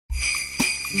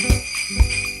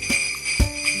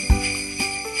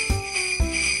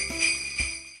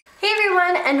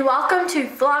and welcome to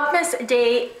Vlogmas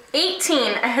Day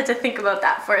 18. I had to think about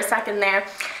that for a second there.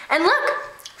 And look,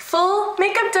 full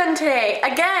makeup done today,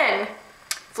 again.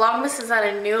 Vlogmas is at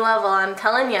a new level, I'm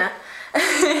telling ya.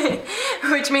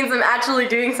 Which means I'm actually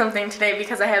doing something today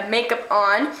because I have makeup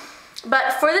on.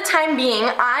 But for the time being,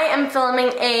 I am filming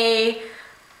a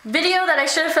video that I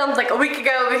should have filmed like a week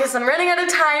ago because I'm running out of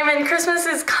time and Christmas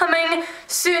is coming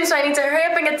soon, so I need to hurry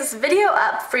up and get this video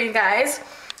up for you guys.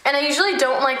 And I usually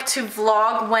don't like to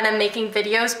vlog when I'm making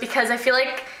videos because I feel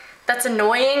like that's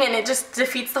annoying and it just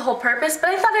defeats the whole purpose,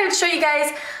 but I thought I would show you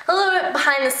guys a little bit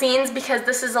behind the scenes because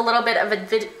this is a little bit of a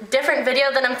different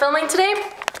video that I'm filming today.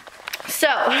 So,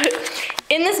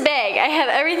 in this bag I have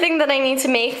everything that I need to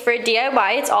make for a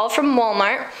DIY. It's all from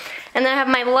Walmart. And then I have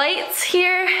my lights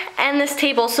here and this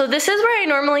table. So this is where I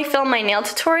normally film my nail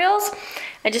tutorials.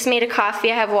 I just made a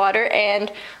coffee, I have water,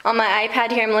 and on my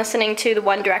iPad here I'm listening to the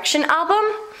One Direction album.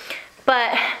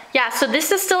 But yeah, so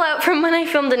this is still out from when I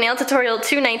filmed the nail tutorial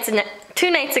two nights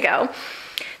ago.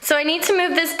 So I need to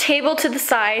move this table to the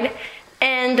side,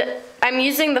 and I'm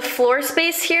using the floor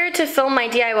space here to film my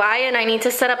DIY, and I need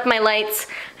to set up my lights.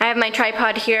 I have my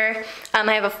tripod here.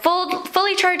 I have a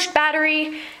fully charged battery,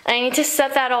 and I need to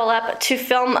set that all up to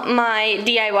film my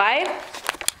DIY.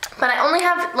 But I only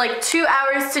have like 2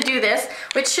 hours to do this,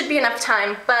 which should be enough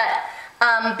time, but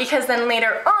because then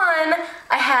later on,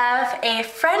 I have a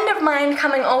friend of mine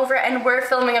coming over and we're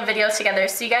filming a video together,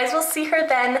 so you guys will see her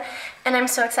then, and I'm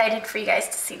so excited for you guys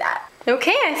to see that.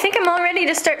 Okay, I think I'm all ready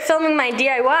to start filming my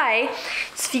DIY.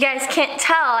 So if you guys can't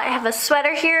tell, I have a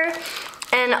sweater here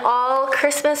and all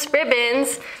Christmas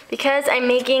ribbons because I'm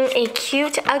making a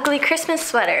cute, ugly Christmas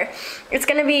sweater. It's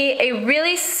gonna be a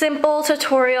really simple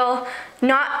tutorial,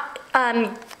 not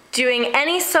doing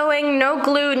any sewing, no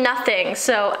glue, nothing.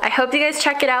 So I hope you guys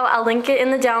check it out. I'll link it in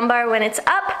the down bar when it's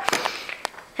up.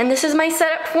 And this is my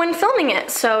setup when filming it,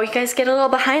 so you guys get a little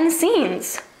behind the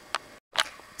scenes.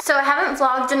 So I haven't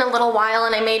vlogged in a little while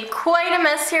and I made quite a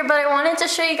mess here, but I wanted to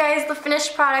show you guys the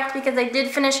finished product because I did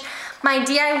finish my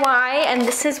DIY and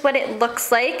this is what it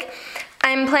looks like.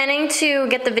 I'm planning to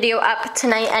get the video up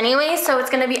tonight anyway, so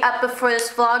it's going to be up before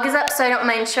this vlog is up, so I don't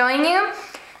mind showing you.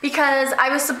 Because I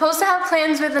was supposed to have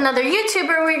plans with another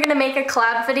YouTuber, we were going to make a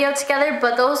collab video together,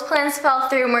 but those plans fell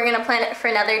through and we're going to plan it for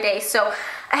another day. So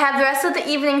I have the rest of the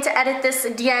evening to edit this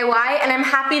DIY, and I'm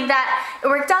happy that it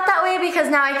worked out that way because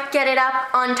now I can get it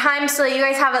up on time so that you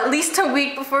guys have at least a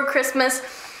week before Christmas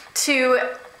to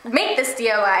make this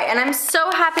DIY. And I'm so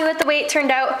happy with the way it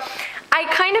turned out. I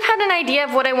kind of had an idea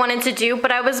of what I wanted to do,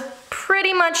 but I was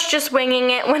pretty much just winging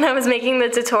it when I was making the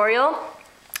tutorial.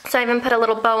 So I even put a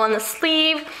little bow on the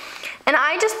sleeve, and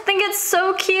I just think it's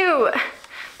so cute.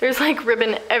 There's like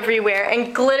ribbon everywhere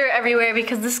and glitter everywhere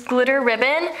because this glitter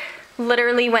ribbon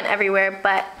literally went everywhere,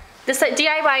 but this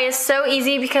DIY is so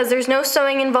easy because there's no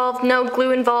sewing involved, no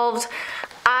glue involved.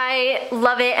 I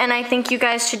love it and I think you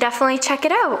guys should definitely check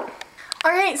it out.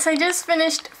 Alright, so I just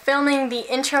finished filming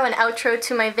the intro and outro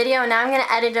to my video, and now I'm going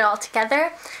to edit it all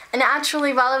together. And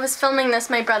actually while I was filming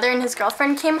this, my brother and his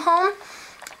girlfriend came home,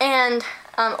 and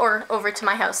or over to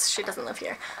my house, she doesn't live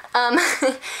here.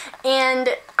 And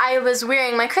I was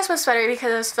wearing my Christmas sweater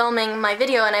because I was filming my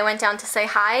video, and I went down to say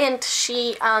hi, and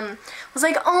she was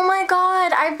like, oh my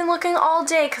god, I've been looking all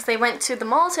day, because they went to the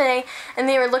mall today and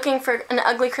they were looking for an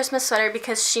ugly Christmas sweater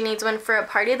because she needs one for a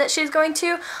party that she's going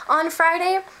to on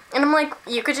Friday. And I'm like,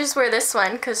 you could just wear this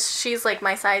one because she's like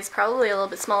my size, probably a little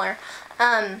bit smaller.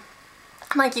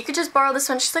 I'm like, you could just borrow this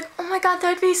one. She's like, oh my god, that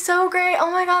would be so great. Oh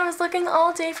my god, I was looking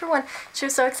all day for one. She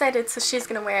was so excited, so she's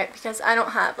gonna wear it because I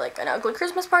don't have like an ugly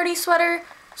Christmas party sweater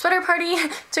party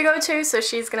to go to, so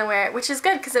she's gonna wear it, which is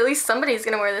good because at least somebody's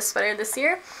gonna wear this sweater this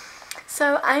year.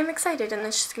 So I'm excited, and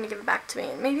then she's gonna give it back to me,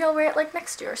 and maybe I'll wear it like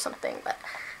next year or something, but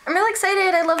I'm really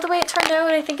excited. I love the way it turned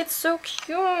out. I think it's so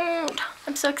cute.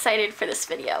 I'm so excited for this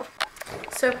video.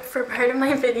 So for part of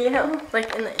my video,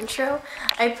 like in the intro,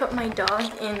 I put my dog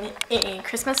in a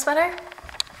Christmas sweater.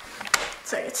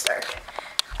 Sorry, it's dark.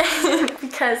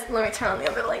 Because, let me turn on the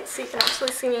other light so you can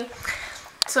actually see me.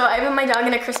 So I put my dog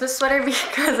in a Christmas sweater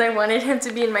because I wanted him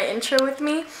to be in my intro with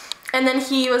me. And then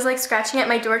he was like scratching at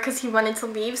my door because he wanted to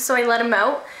leave, so I let him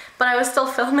out. But I was still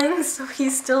filming, so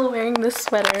he's still wearing this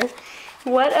sweater.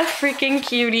 What a freaking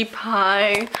cutie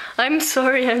pie. I'm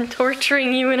sorry I'm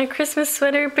torturing you in a Christmas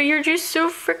sweater, but you're just so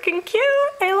freaking cute.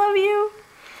 I love you.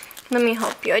 Let me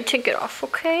help you. I take it off,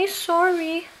 okay?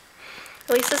 Sorry.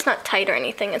 At least it's not tight or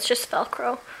anything. It's just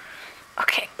Velcro.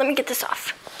 Okay, let me get this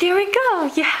off. There we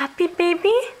go. You happy,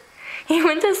 baby? He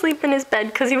went to sleep in his bed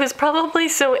because he was probably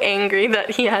so angry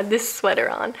that he had this sweater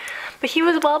on. But he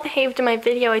was well behaved in my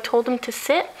video. I told him to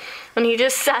sit, and he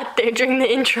just sat there during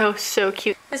the intro. So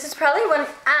cute. This is probably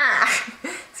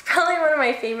it's probably one of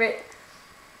my favorite,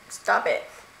 stop it.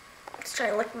 I'm just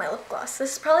trying to lick my lip gloss.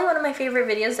 This is probably one of my favorite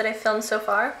videos that I've filmed so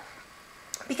far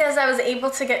because I was able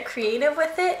to get creative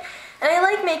with it. And I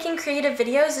like making creative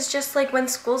videos. It's just like when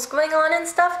school's going on and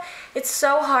stuff, it's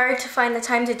so hard to find the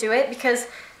time to do it because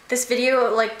this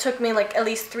video like took me like at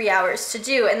least 3 hours to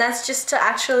do, and that's just to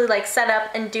actually like set up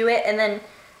and do it and then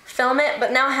film it.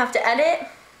 But now I have to edit,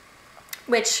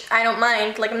 which I don't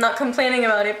mind, like I'm not complaining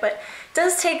about it, but it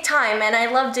does take time and I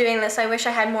love doing this. I wish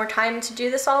I had more time to do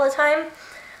this all the time.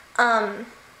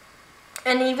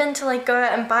 And even to like go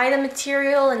out and buy the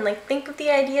material and like think of the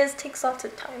ideas takes lots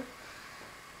of time.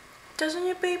 Doesn't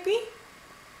it, baby?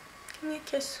 Give me a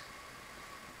kiss.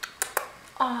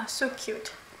 Aw, so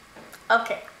cute.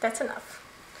 Okay, that's enough.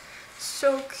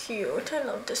 So cute. I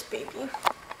love this baby.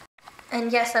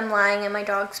 And yes, I'm lying in my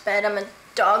dog's bed. I'm a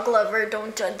dog lover.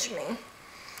 Don't judge me.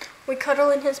 We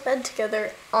cuddle in his bed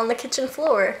together on the kitchen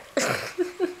floor.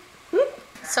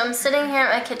 So I'm sitting here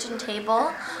at my kitchen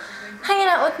table, hanging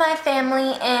out with my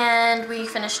family, and we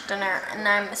finished dinner. And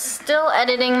I'm still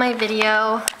editing my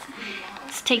video.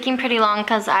 It's taking pretty long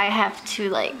because I have to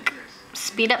like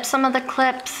speed up some of the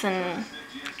clips and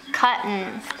cut,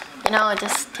 and you know, it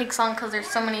just takes long because there's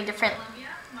so many different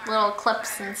little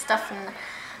clips and stuff, and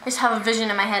I just have a vision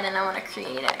in my head and I want to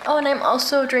create it. Oh, and I'm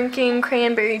also drinking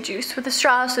cranberry juice with a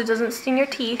straw so it doesn't sting your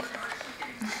teeth.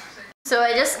 So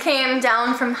I just came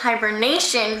down from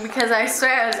hibernation because I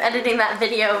swear I was editing that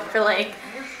video for like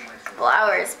a couple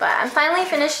hours, but I'm finally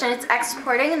finished and it's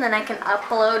exporting and then I can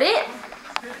upload it.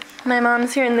 My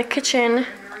mom's here in the kitchen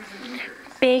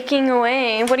baking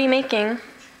away. What are you making?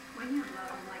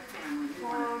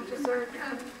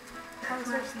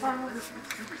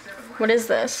 What is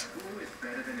this?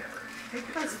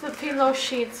 It's the pillow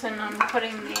sheets, and I'm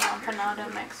putting the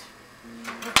empanada mix.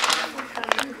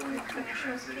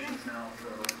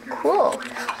 Cool.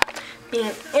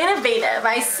 Being innovative.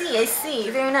 I see.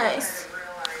 Very nice.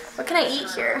 What can I eat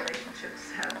here?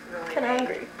 I'm kind of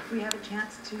hungry. We have a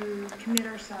chance to commit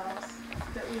ourselves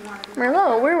that we want to.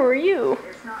 Merlot, where were you?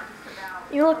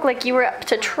 You look like you were up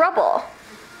to trouble.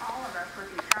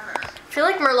 I feel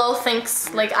like Merlot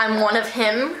thinks like I'm one of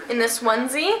him in this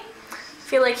onesie.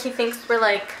 I feel like he thinks we're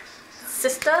like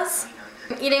sisters.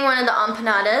 I'm eating one of the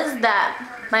empanadas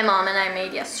that my mom and I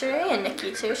made yesterday, and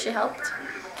Nikki too, she helped.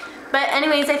 But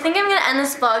anyways, I think I'm gonna end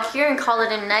this vlog here and call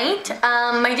it a night.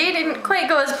 My day didn't quite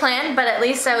go as planned, but at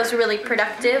least I was really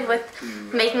productive with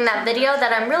making that video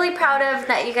that I'm really proud of,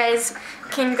 that you guys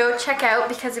can go check out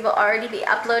because it will already be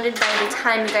uploaded by the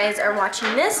time you guys are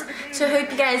watching this. So I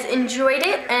hope you guys enjoyed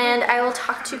it, and I will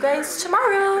talk to you guys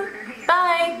tomorrow.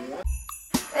 Bye!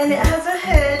 And it has a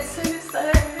hood, so